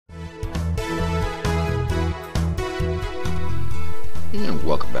And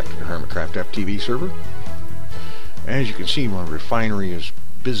welcome back to the Hermitcraft FTB server. As you can see, my refinery is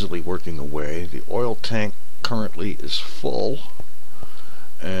busily working away. The oil tank currently is full,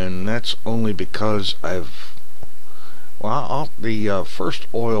 and that's only because the first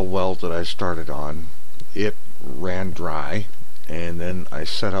oil well that I started on, it ran dry, and then I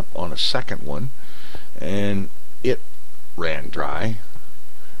set up on a second one and it ran dry,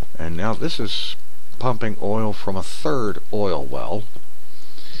 and now this is pumping oil from a third oil well,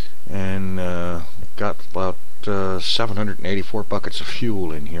 and got about 784 buckets of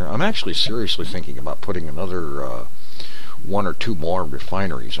fuel in here. I'm actually seriously thinking about putting another one or two more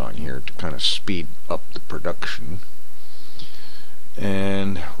refineries on here to kind of speed up the production.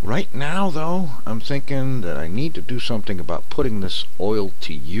 And right now, though, I'm thinking that I need to do something about putting this oil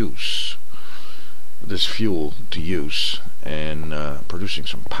to use, this fuel to use, and producing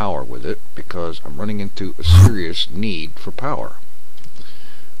some power with it, because I'm running into a serious need for power.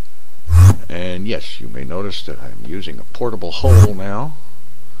 And yes, you may notice that I'm using a portable hull now.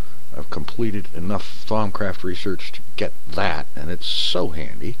 I've completed enough TechCraft research to get that, and it's so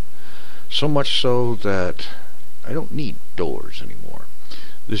handy. So much so that I don't need doors anymore.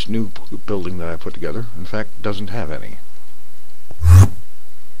 This new building that I put together, in fact, doesn't have any.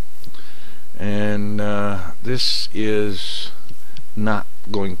 And this is not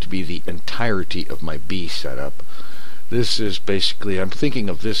going to be the entirety of my bee setup. This is basically, I'm thinking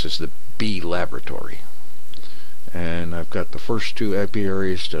of this as the bee laboratory. And I've got the first two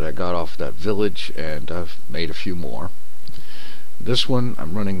apiaries that I got off that village, and I've made a few more. This one,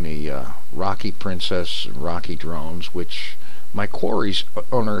 I'm running the Rocky Princess and Rocky drones, which my quarries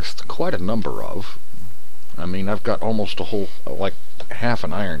unearthed quite a number of. I mean, I've got almost a whole, like half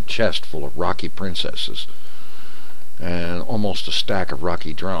an iron chest full of Rocky Princesses, and almost a stack of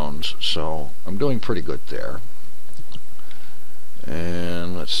Rocky drones, so I'm doing pretty good there.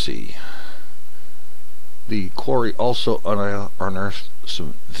 And let's see. The quarry also unearthed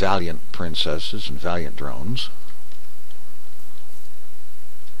some Valiant Princesses and Valiant drones.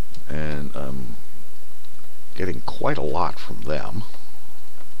 And I'm getting quite a lot from them.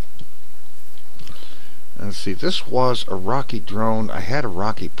 And let's see, this was a Rocky drone. I had a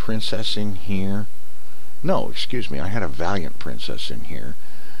Rocky Princess in here. No, excuse me, I had a Valiant Princess in here.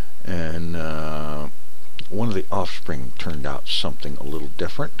 And one of the offspring turned out something a little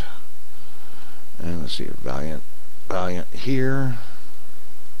different. And let's see, a Valiant here.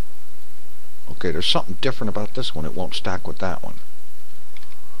 Okay, there's something different about this one. It won't stack with that one.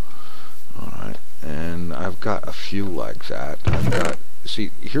 Alright, and I've got a few like that. I've got,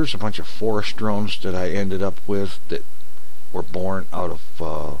 see, here's a bunch of forest drones that I ended up with that were born out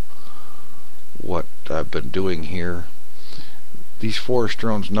of what I've been doing here. These forest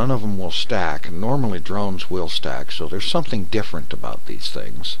drones, none of them will stack, and normally drones will stack, so there's something different about these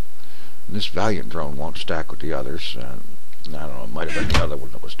things. And this Valiant drone won't stack with the others, and I don't know, it might have been the other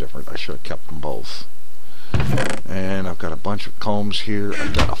one that was different. I should have kept them both. And I've got a bunch of combs here.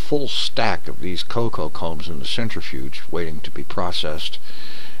 I've got a full stack of these cocoa combs in the centrifuge waiting to be processed.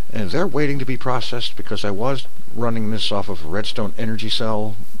 And they're waiting to be processed because I was running this off of a redstone energy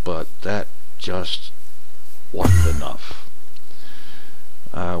cell, but that just wasn't enough.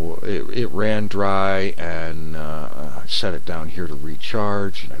 It ran dry, and I set it down here to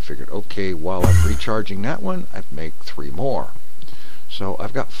recharge, and I figured, okay, while I'm recharging that one, I'd make 3 more. So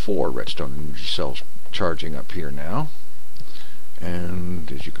I've got 4 redstone energy cells charging up here now, and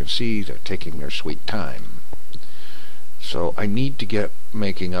as you can see, they're taking their sweet time. So I need to get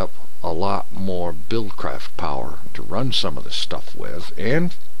making up a lot more Buildcraft power to run some of this stuff with,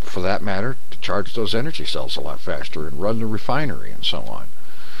 and for that matter, to charge those energy cells a lot faster and run the refinery and so on.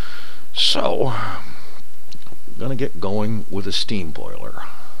 So I'm gonna get going with a steam boiler,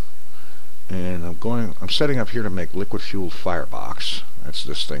 and I'm setting up here to make liquid fueled firebox. That's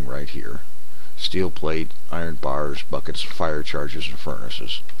this thing right here. Steel plate, iron bars, buckets, fire charges, and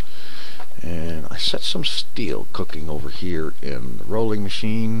furnaces. And I set some steel cooking over here in the rolling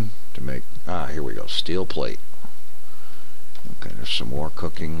machine to make, here we go, steel plate. Okay, there's some more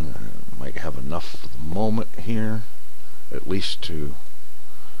cooking. I might have enough for the moment here, at least to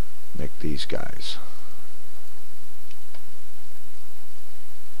make these guys.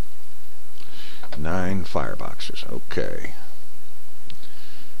 Nine fireboxes, okay.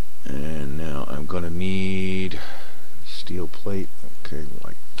 And now I'm going to need steel plate, okay,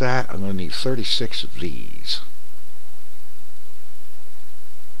 like that. I'm going to need 36 of these.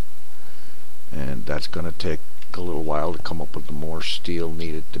 And that's going to take a little while to come up with the more steel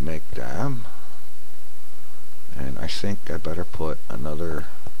needed to make them. And I think I better put another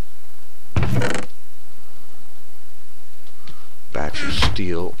batch of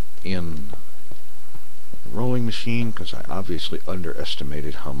steel in the rolling machine because I obviously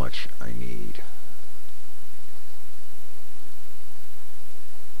underestimated how much I need.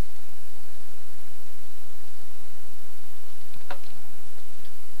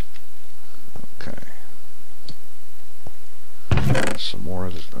 Okay. Some more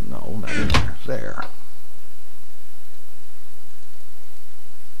of this. No, not in there. There.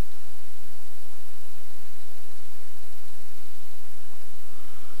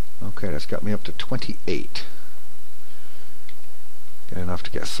 Okay, that's got me up to 28. Get enough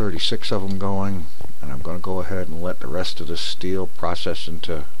to get 36 of them going, and I'm going to go ahead and let the rest of the steel process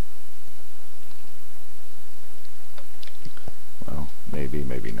into, well, maybe,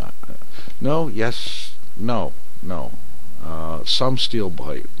 maybe not. No, yes, no, no. Some steel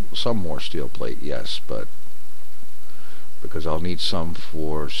plate, some more steel plate, yes, but because I'll need some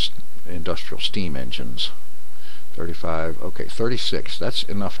for industrial steam engines. 35, okay, 36, that's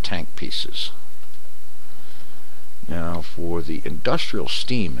enough tank pieces. Now for the industrial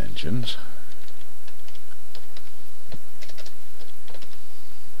steam engines,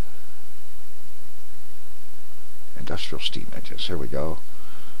 here we go.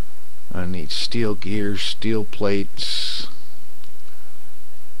 I need steel gears, steel plates.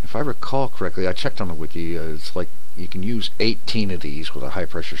 If I recall correctly, I checked on the wiki, it's like you can use 18 of these with a high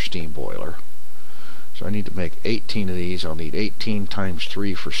pressure steam boiler. So I need to make 18 of these. I'll need 18 times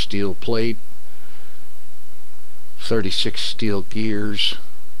 3 for steel plate, 36 steel gears,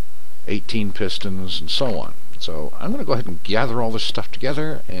 18 pistons, and so on. So I'm going to go ahead and gather all this stuff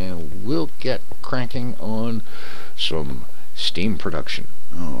together, and we'll get cranking on some steam production.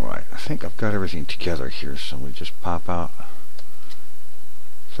 Alright, I think I've got everything together here, so we just pop out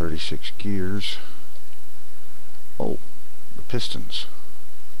 36 gears. Oh, the pistons.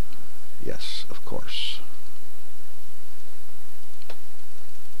 Yes, of course.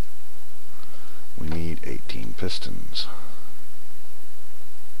 We need 18 pistons.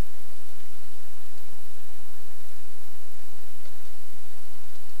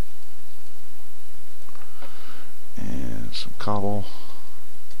 And some cobble.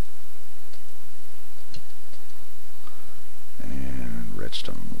 And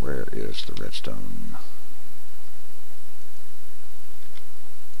redstone. Where is the redstone?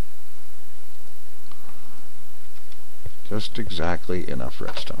 Just exactly enough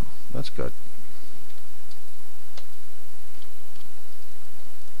redstone. That's good.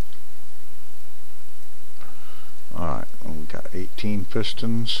 Alright, well, we got 18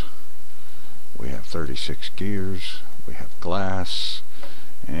 pistons. We have 36 gears. We have glass.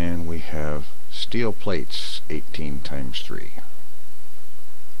 And we have steel plates, 18 times 3.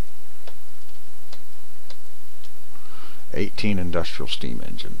 18 industrial steam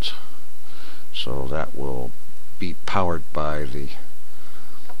engines. So that will be powered by the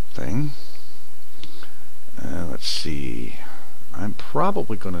thing. Let's see. I'm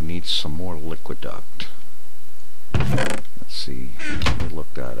probably going to need some more liquid duct. Let's see. Let me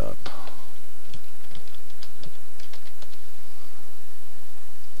look that up.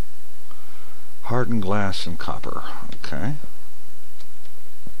 Hardened glass and copper. Okay.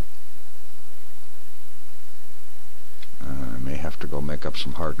 I may have to go make up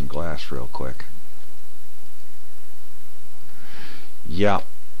some hardened glass real quick. Yeah.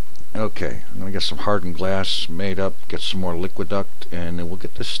 Okay. I'm going to get some hardened glass made up, get some more liquid duct, and then we'll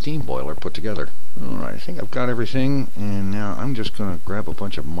get the steam boiler put together. Alright, I think I've got everything, and now I'm just going to grab a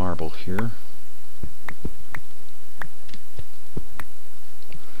bunch of marble here.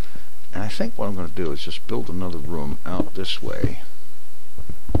 And I think what I'm going to do is just build another room out this way.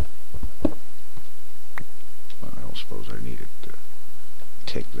 Well, I don't suppose I needed to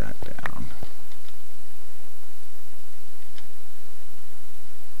take that down.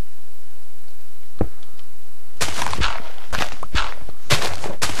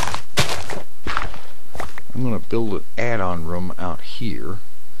 I'm going to build an add-on room out here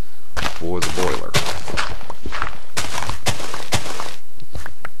for the boiler.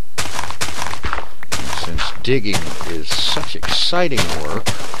 And since digging is such exciting work,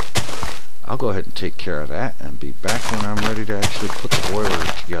 I'll go ahead and take care of that and be back when I'm ready to actually put the boiler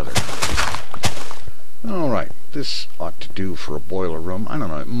together. Alright, this ought to do for a boiler room. I don't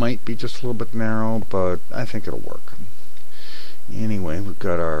know, it might be just a little bit narrow, but I think it'll work. Anyway, we've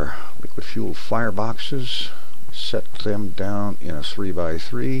got our liquid fuel fireboxes. Set them down in a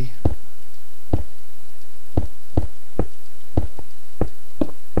 3x3.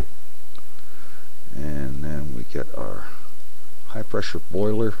 And then we get our high pressure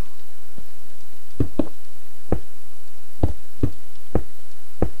boiler.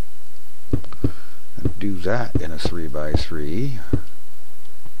 And do that in a 3x3.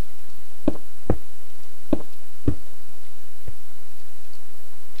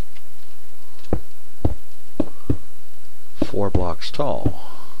 all.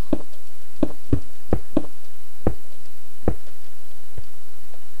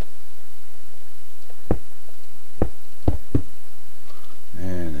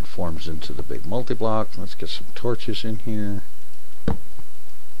 And it forms into the big multi-block. Let's get some torches in here.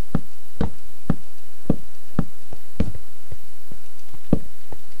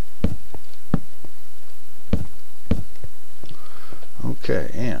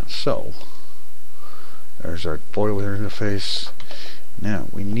 Okay, and so there's our boiler interface. Now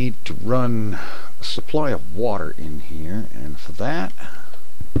we need to run a supply of water in here, and for that,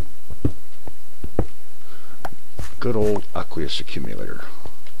 good old aqueous accumulator.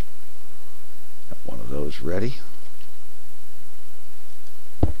 Got one of those ready.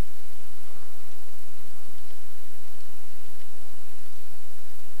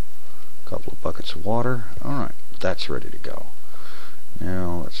 Couple of buckets of water. Alright, that's ready to go.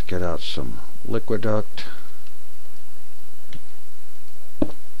 Now let's get out some liquiduct.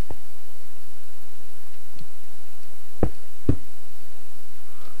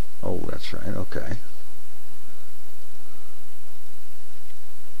 Oh, that's right, okay.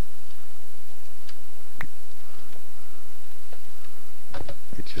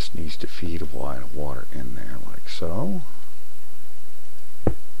 It just needs to feed a wad of water in there like so.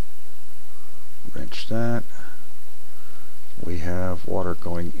 Rinse that. We have water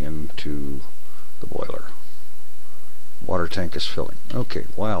going into the boiler. Water tank is filling. Okay,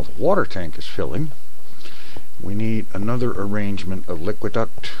 while the water tank is filling, we need another arrangement of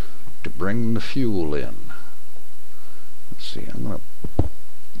liquiduct to bring the fuel in. Let's see, I'm going to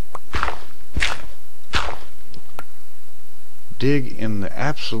dig in the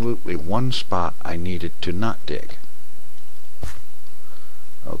absolutely one spot I needed to not dig.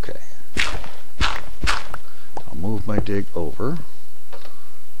 Okay. I'll move my dig over,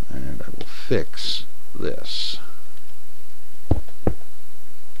 and I will fix this.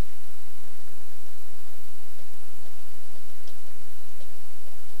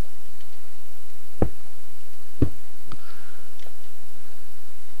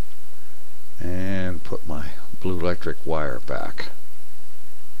 And put my blue electric wire back.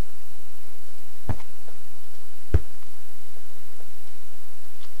 And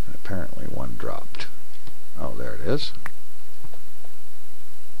apparently one dropped. Oh, there it is.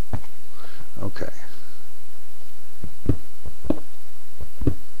 Okay.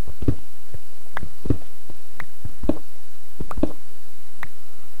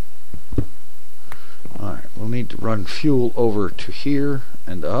 Alright, we'll need to run fuel over to here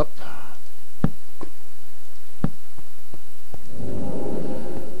and up.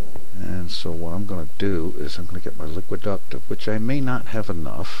 And so what I'm going to do is I'm going to get my liquiduct, of which I may not have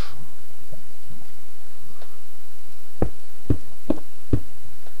enough.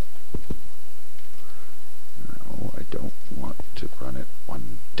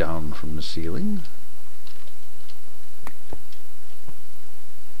 Down from the ceiling.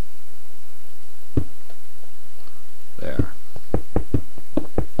 There.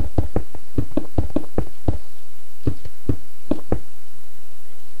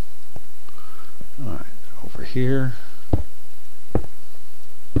 Alright, over here.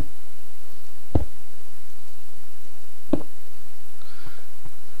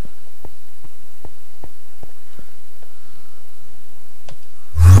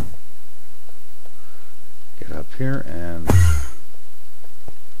 Here and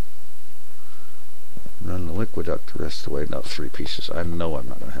run the liquiduct the rest of the way. No, 3 pieces. I know I'm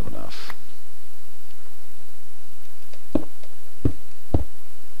not going to have enough.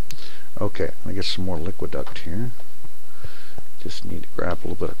 Okay, I'm going to get some more liquiduct here. Just need to grab a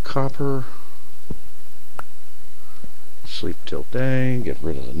little bit of copper. Sleep till day, get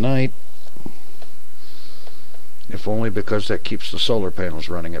rid of the night. If only because that keeps the solar panels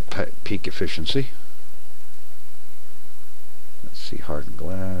running at peak efficiency. See, hardened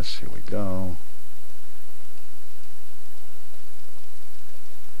glass, here we go.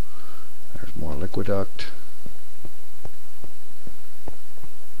 There's more liquiduct.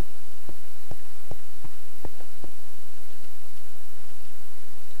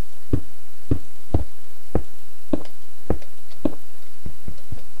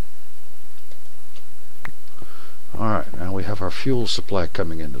 Alright, now we have our fuel supply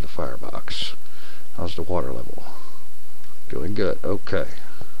coming into the firebox. How's the water level? Doing good. Okay.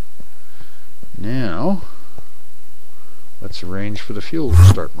 Now, let's arrange for the fuel to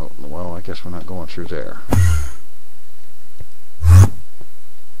start melting. Well, I guess we're not going through there.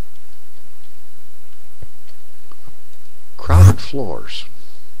 Crowded floors.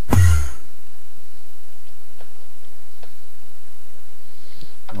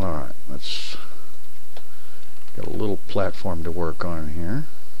 Alright, let's Got a little platform to work on here.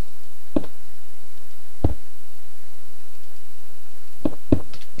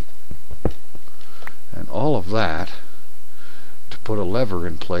 And all of that to put a lever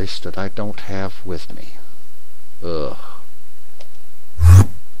in place that I don't have with me. Ugh.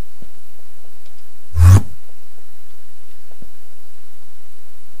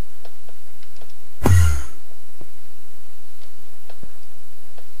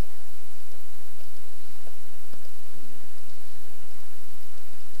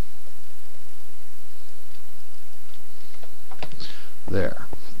 There.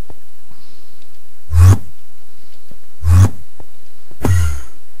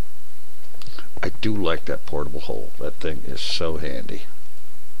 I do like that portable hole. That thing is so handy.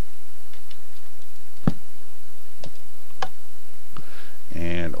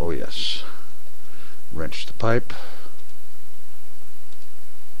 And oh yes, wrench the pipe.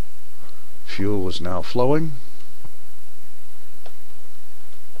 Fuel is now flowing.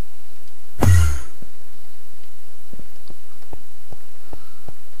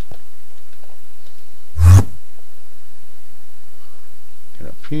 Get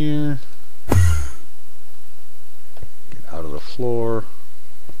up here. Get out of the floor.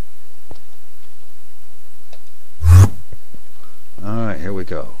 Alright, here we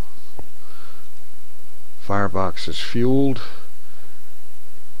go. Firebox is fueled.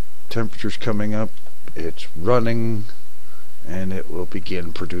 Temperature's coming up. It's running. And it will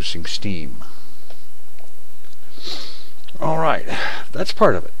begin producing steam. Alright, that's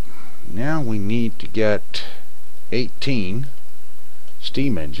part of it. Now we need to get 18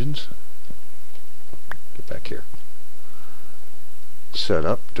 steam engines. Get back here. Set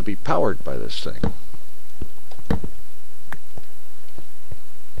up to be powered by this thing.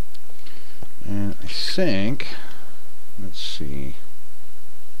 And I think, let's see,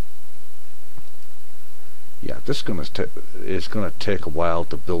 yeah, this is going to take a while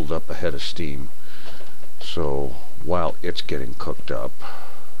to build up a head of steam. So while it's getting cooked up,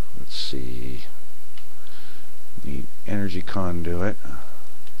 let's see, need energy conduit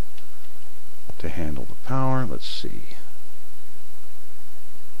to handle the power. Let's see,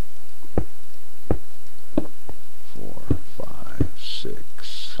 4, 5,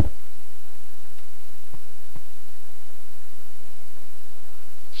 6,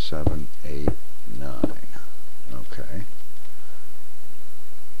 7, 8, 9. Okay.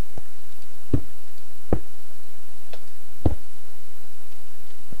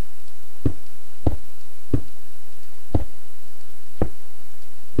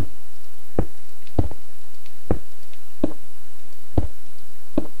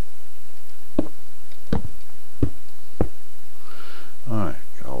 Alright,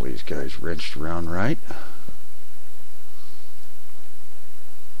 get all these guys wrenched around right.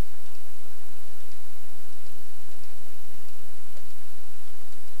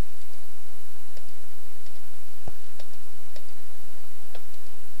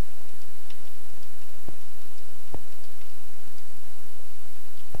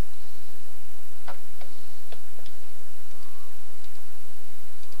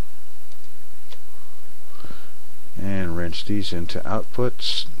 And wrench these into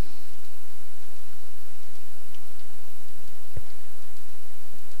outputs.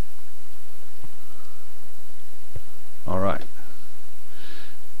 Alright.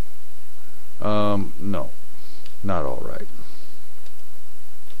 No, not alright.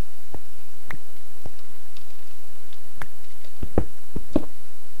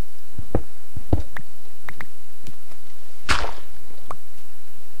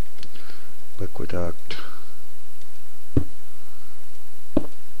 Liquiduct.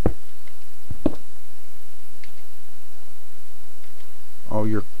 Oh,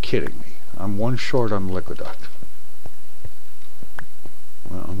 you're kidding me. I'm one short on liquiduct.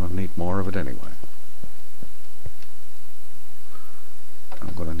 Well, I'm going to need more of it anyway.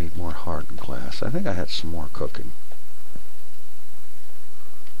 I'm going to need more hardened glass. I think I had some more cooking.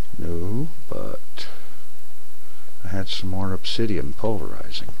 No, but I had some more obsidian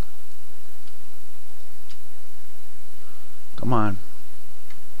pulverizing. Come on.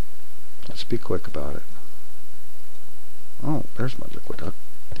 Let's be quick about it. Oh, there's my liquiduct.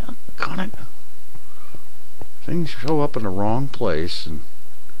 Doggone it. Things show up in the wrong place, and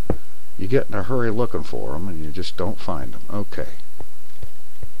you get in a hurry looking for them, and you just don't find them. Okay.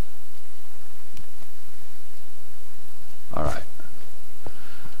 Alright.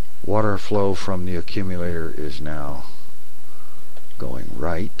 Water flow from the accumulator is now going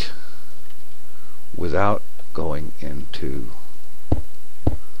right without going into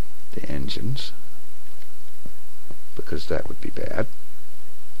the engines, because that would be bad.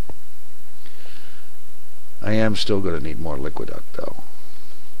 I am still going to need more liquiduct though.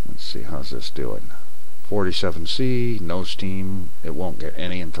 Let's see, how's this doing? 47C, no steam. It won't get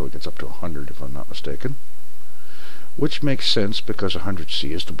any until it gets up to 100 if I'm not mistaken. Which makes sense because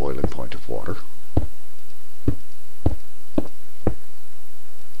 100C is the boiling point of water.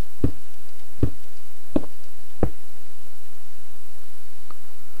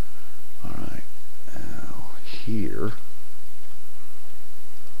 Alright, now here.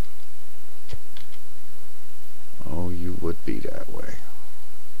 Oh, you would be that way.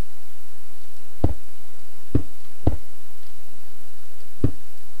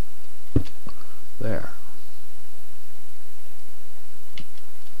 There.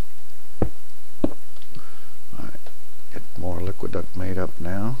 Alright, get more liquiduct made up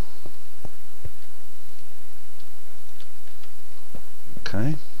now.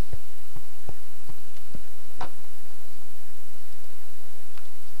 Okay.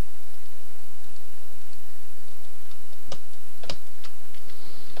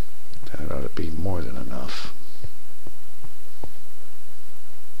 That ought to be more than enough.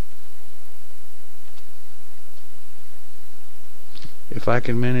 If I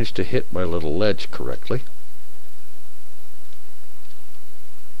can manage to hit my little ledge correctly.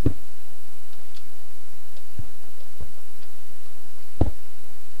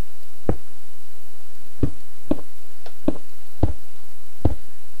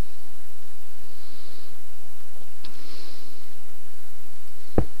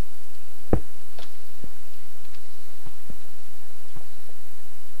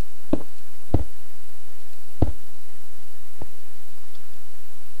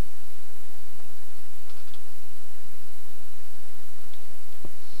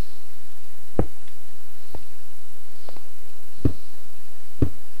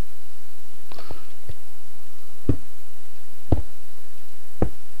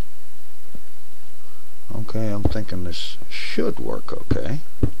 Okay, I'm thinking this should work okay.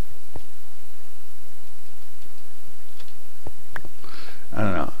 I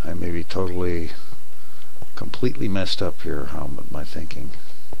don't know, I may be completely messed up here. How am I thinking?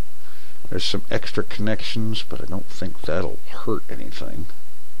 There's some extra connections, but I don't think that'll hurt anything.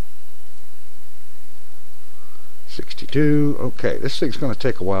 62, okay, this thing's going to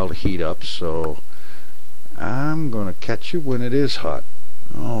take a while to heat up, so I'm going to catch you when it is hot.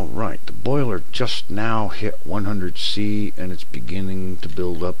 Alright, the boiler just now hit 100C and it's beginning to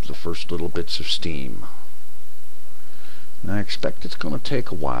build up the first little bits of steam. And I expect it's going to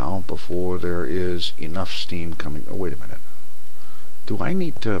take a while before there is enough steam coming. Oh, wait a minute. Do I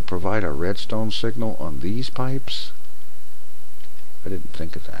need to provide a redstone signal on these pipes? I didn't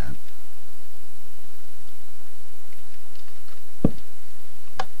think of that.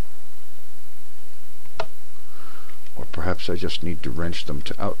 Or perhaps I just need to wrench them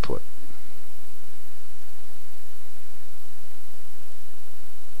to output.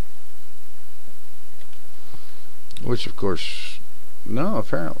 Which of course, no,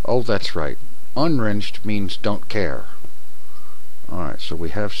 apparently, oh that's right. Unwrenched means don't care. Alright, so we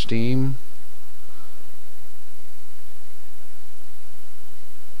have steam.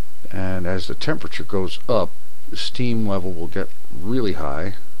 And as the temperature goes up, the steam level will get really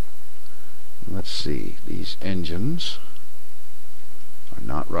high. Let's see, these engines are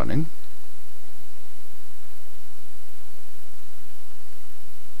not running.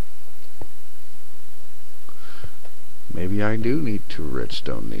 Maybe I do need to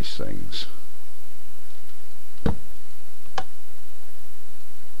redstone these things.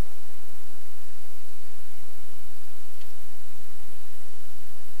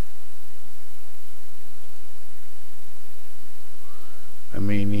 I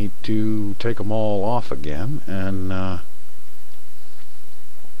may need to take them all off again and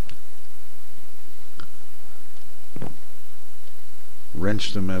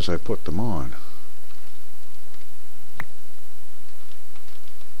wrench them as I put them on.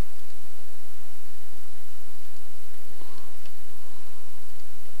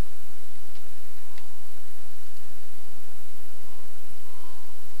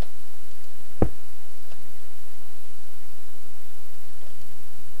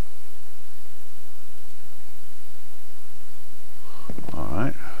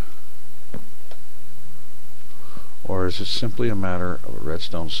 Or is it simply a matter of a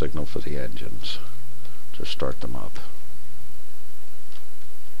redstone signal for the engines to start them up?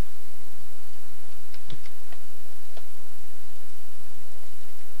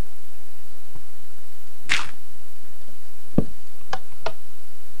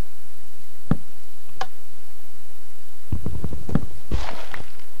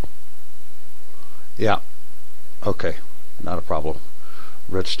 Yeah, okay, not a problem.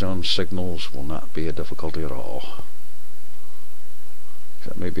 redstone signals will not be a difficulty at all.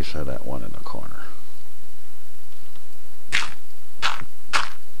 Except maybe say that one in the corner.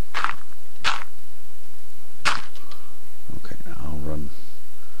 Okay, now I'll run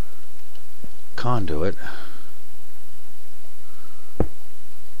conduit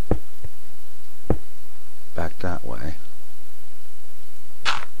back that way.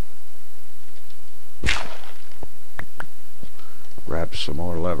 Grab some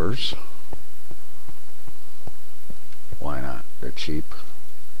more levers. Why not? They're cheap.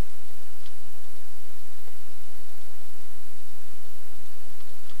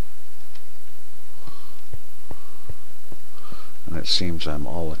 And it seems I'm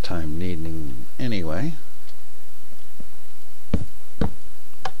all the time needing anyway.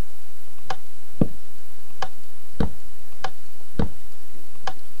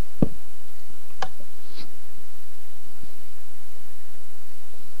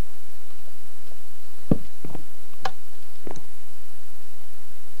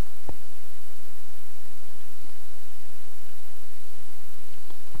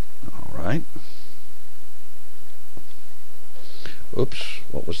 Right. Oops,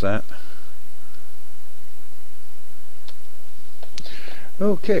 what was that?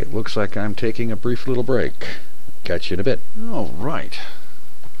 Okay, looks like I'm taking a brief little break. Catch you in a bit. Alright.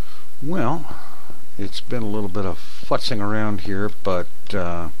 Well, it's been a little bit of futzing around here, but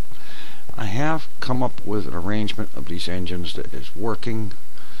I have come up with an arrangement of these engines that is working.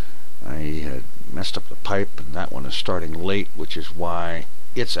 I had messed up the pipe, and that one is starting late, which is why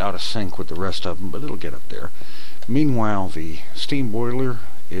it's out of sync with the rest of them, but it'll get up there. Meanwhile, the steam boiler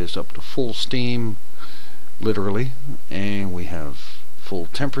is up to full steam, literally, and we have full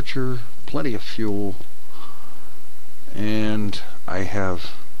temperature, plenty of fuel, and I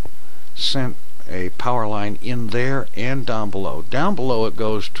have sent a power line in there and down below. Down below it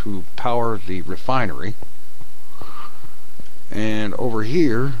goes to power the refinery, and over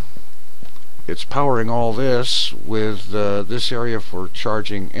here it's powering all this with this area for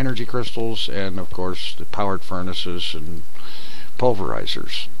charging energy crystals and of course the powered furnaces and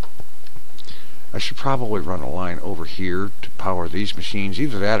pulverizers. I should probably run a line over here to power these machines.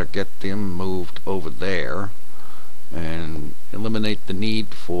 Either that or get them moved over there and eliminate the need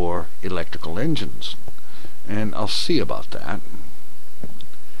for electrical engines. And I'll see about that.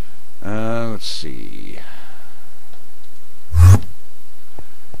 Let's see.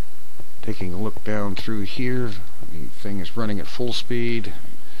 Taking a look down through here, the thing is running at full speed.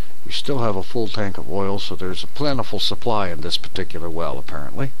 We still have a full tank of oil, so there's a plentiful supply in this particular well,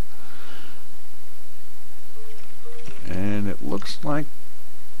 apparently. And it looks like,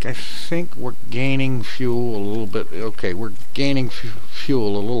 I think we're gaining fuel a little bit. Okay, we're gaining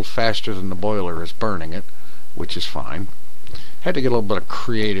fuel a little faster than the boiler is burning it, which is fine. Had to get a little bit of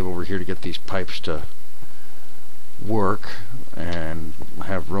creative over here to get these pipes to work and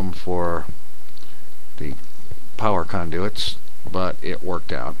have room for the power conduits, but it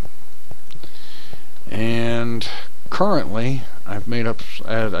worked out. And currently I've made up,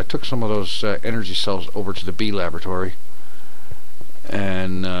 I took some of those energy cells over to the B laboratory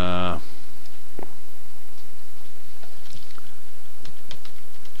and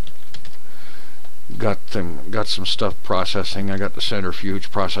got some stuff processing. I got the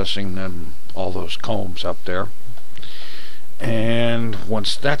centrifuge processing and all those combs up there. And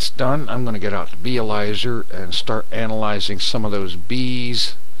once that's done, I'm going to get out the B-Elizer and start analyzing some of those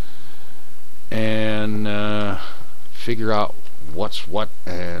B's and figure out what's what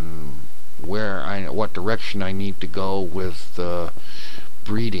and what direction I need to go with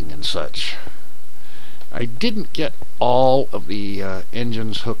breeding and such. I didn't get all of the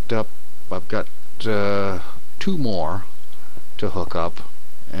engines hooked up. I've got 2 more to hook up.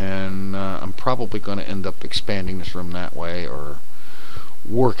 And I'm probably going to end up expanding this room that way or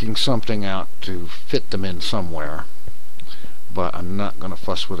working something out to fit them in somewhere. But I'm not going to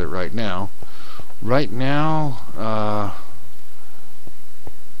fuss with it right now. Right now,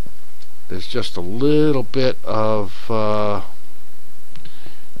 there's just a little bit of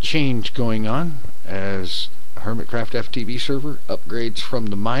change going on as Hermitcraft FTB server upgrades from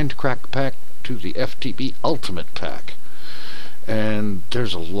the Mindcrack pack to the FTB Ultimate pack. And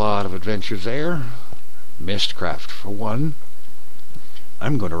there's a lot of adventure there. Mistcraft for one.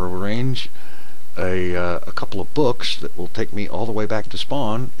 I'm going to arrange a couple of books that will take me all the way back to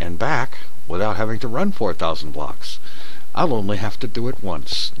spawn and back without having to run 4,000 blocks. I'll only have to do it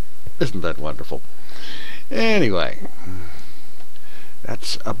once. Isn't that wonderful? Anyway,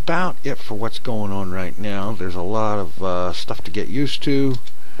 that's about it for what's going on right now. There's a lot of stuff to get used to.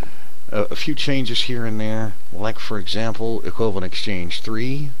 a few changes here and there, like for example equivalent exchange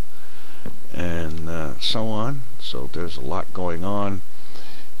 3 and so on. So there's a lot going on,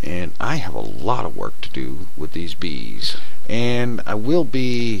 and I have a lot of work to do with these bees, and I will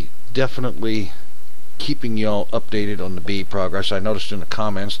be definitely keeping y'all updated on the bee progress. I noticed in the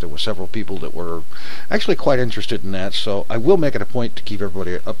comments there were several people that were actually quite interested in that, so I will make it a point to keep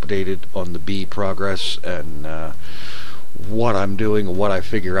everybody updated on the bee progress and what I'm doing and what I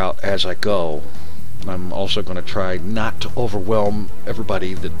figure out as I go. I'm also going to try not to overwhelm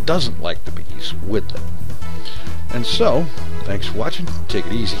everybody that doesn't like the bees with them. And so, thanks for watching. Take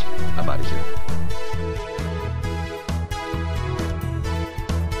it easy. I'm out of here.